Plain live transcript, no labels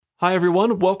Hi,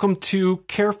 everyone. Welcome to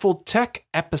Careful Tech,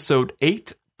 Episode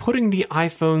 8, Putting the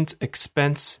iPhone's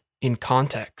Expense in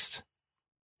Context.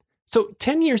 So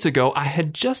 10 years ago, I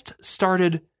had just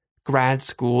started grad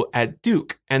school at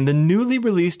Duke, and the newly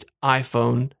released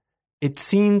iPhone, it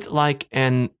seemed like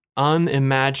an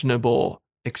unimaginable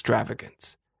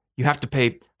extravagance. You have to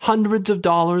pay hundreds of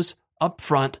dollars up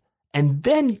front, and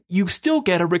then you still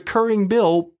get a recurring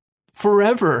bill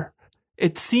forever.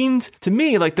 It seemed to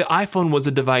me like the iPhone was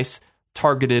a device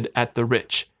targeted at the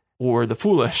rich or the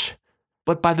foolish.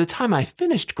 But by the time I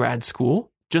finished grad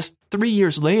school, just 3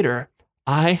 years later,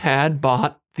 I had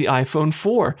bought the iPhone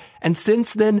 4. And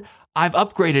since then, I've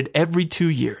upgraded every 2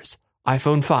 years.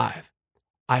 iPhone 5,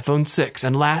 iPhone 6,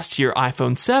 and last year,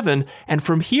 iPhone 7. And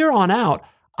from here on out,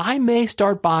 I may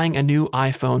start buying a new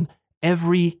iPhone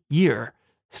every year,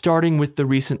 starting with the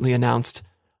recently announced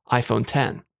iPhone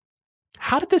 10.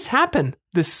 How did this happen,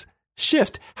 this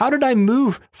shift? How did I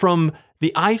move from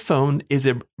the iPhone is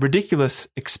a ridiculous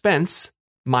expense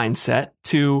mindset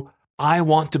to I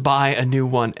want to buy a new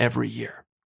one every year?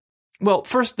 Well,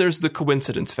 first, there's the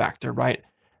coincidence factor, right?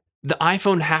 The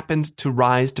iPhone happened to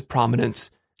rise to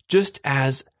prominence just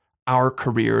as our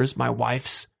careers, my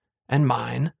wife's and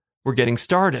mine, were getting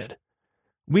started.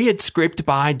 We had scraped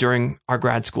by during our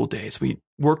grad school days. We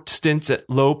worked stints at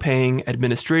low-paying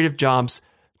administrative jobs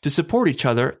to support each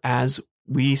other as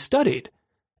we studied.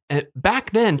 And back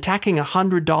then, tacking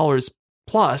 $100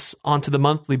 plus onto the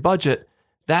monthly budget,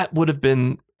 that would have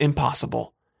been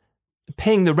impossible.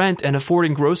 Paying the rent and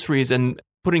affording groceries and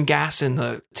putting gas in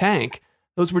the tank,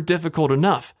 those were difficult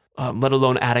enough, let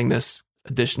alone adding this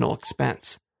additional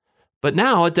expense. But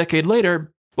now, a decade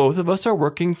later, both of us are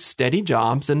working steady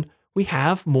jobs and we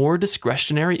have more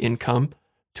discretionary income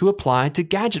to apply to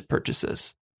gadget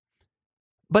purchases.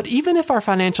 But even if our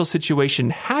financial situation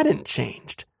hadn't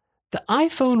changed, the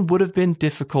iPhone would have been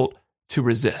difficult to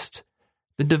resist.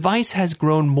 The device has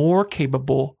grown more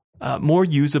capable, more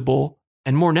usable,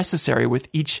 and more necessary with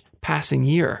each passing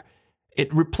year.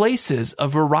 It replaces a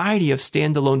variety of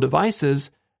standalone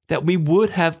devices that we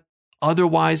would have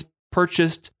otherwise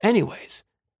purchased anyways.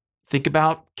 Think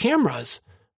about cameras.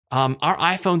 Our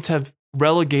iPhones have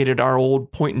relegated our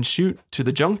old point and shoot to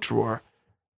the junk drawer.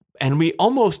 And we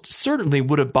almost certainly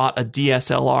would have bought a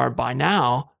DSLR by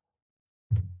now.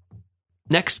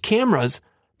 Next, cameras.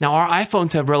 Now, our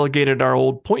iPhones have relegated our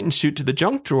old point and shoot to the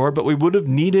junk drawer, but we would have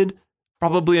needed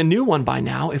probably a new one by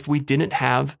now if we didn't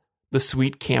have the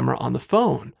sweet camera on the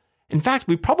phone. In fact,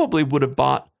 we probably would have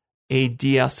bought a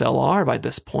DSLR by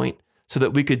this point so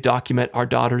that we could document our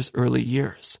daughter's early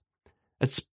years.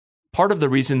 That's part of the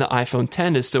reason the iPhone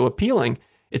 10 is so appealing.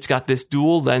 It's got this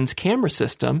dual lens camera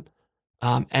system.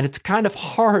 And it's kind of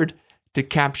hard to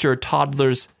capture a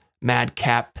toddler's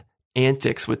madcap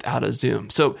antics without a zoom.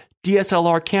 So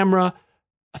DSLR camera,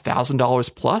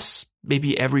 $1,000 plus,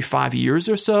 maybe every 5 years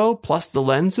or so, plus the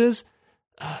lenses,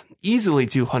 easily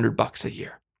 $200 a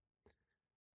year.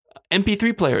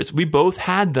 MP3 players, we both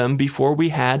had them before we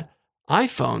had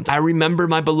iPhones. I remember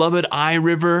my beloved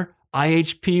iRiver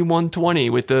IHP 120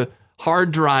 with the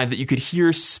hard drive that you could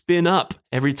hear spin up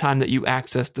every time that you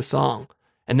accessed a song.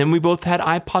 And then we both had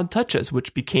iPod Touches,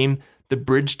 which became the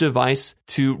bridge device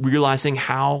to realizing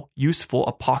how useful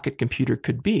a pocket computer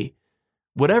could be.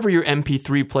 Whatever your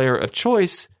MP3 player of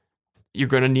choice, you're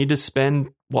going to need to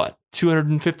spend,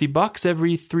 $250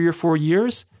 every 3 or 4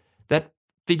 years? That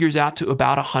figures out to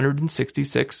about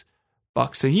 $166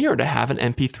 a year to have an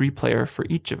MP3 player for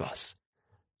each of us.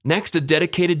 Next, a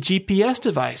dedicated GPS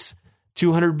device.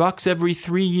 $200 every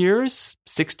 3 years,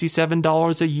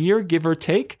 $67 a year, give or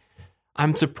take.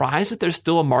 I'm surprised that there's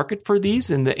still a market for these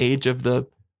in the age of the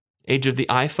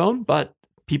iPhone, but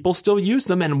people still use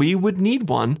them, and we would need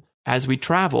one as we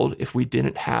traveled if we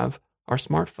didn't have our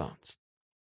smartphones.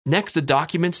 Next, a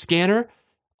document scanner.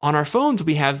 On our phones,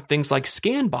 we have things like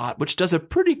ScanBot, which does a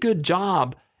pretty good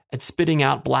job at spitting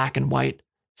out black and white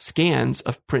scans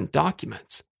of print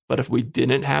documents. But if we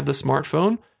didn't have the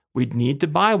smartphone, we'd need to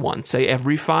buy one, say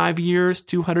every 5 years,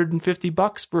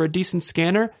 $250 for a decent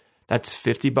scanner. That's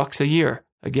 $50 a year,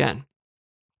 again.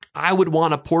 I would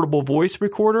want a portable voice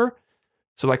recorder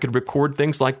so I could record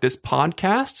things like this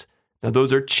podcast. Now,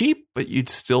 those are cheap, but you'd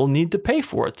still need to pay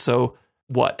for it. So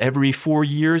every 4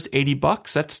 years,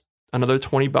 $80? That's another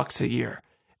 $20 a year.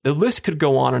 The list could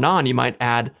go on and on. You might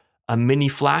add a mini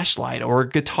flashlight or a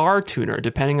guitar tuner,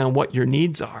 depending on what your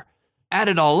needs are. Add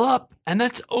it all up, and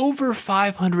that's over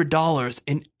 $500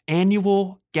 in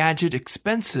annual gadget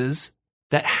expenses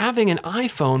that having an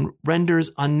iPhone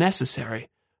renders unnecessary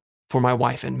for my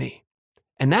wife and me.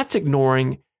 And that's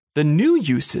ignoring the new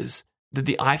uses that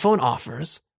the iPhone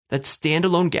offers, that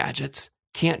standalone gadgets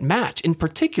can't match. In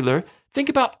particular, think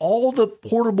about all the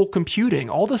portable computing,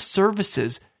 all the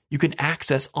services you can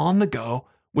access on the go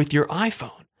with your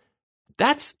iPhone.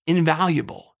 That's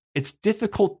invaluable. It's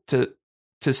difficult to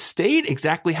state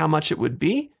exactly how much it would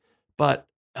be, but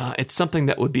it's something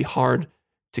that would be hard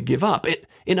to give up.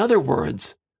 In other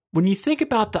words, when you think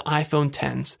about the iPhone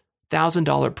X's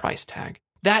 $1,000 price tag,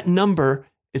 that number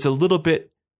is a little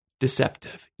bit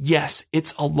deceptive. Yes,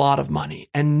 it's a lot of money,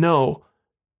 and no,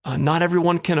 not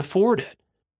everyone can afford it.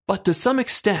 But to some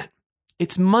extent,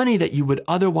 it's money that you would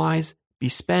otherwise be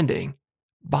spending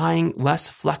buying less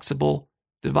flexible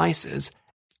devices,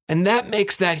 and that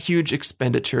makes that huge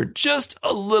expenditure just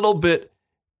a little bit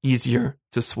easier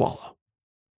to swallow.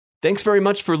 Thanks very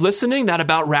much for listening. That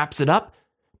about wraps it up.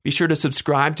 Be sure to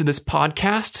subscribe to this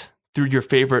podcast through your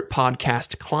favorite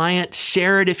podcast client.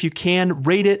 Share it if you can.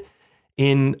 Rate it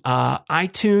in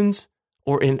iTunes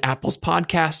or in Apple's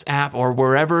podcast app or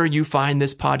wherever you find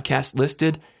this podcast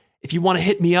listed. If you want to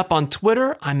hit me up on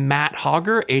Twitter, I'm Matt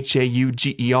Hauger,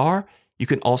 Hauger. You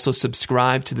can also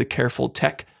subscribe to the Careful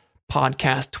Tech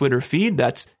podcast Twitter feed.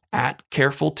 That's at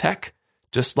Careful Tech,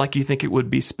 just like you think it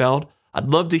would be spelled. I'd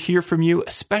love to hear from you,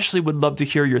 especially would love to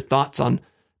hear your thoughts on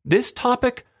this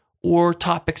topic or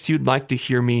topics you'd like to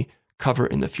hear me cover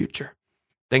in the future.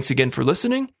 Thanks again for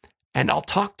listening, and I'll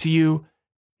talk to you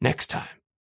next time.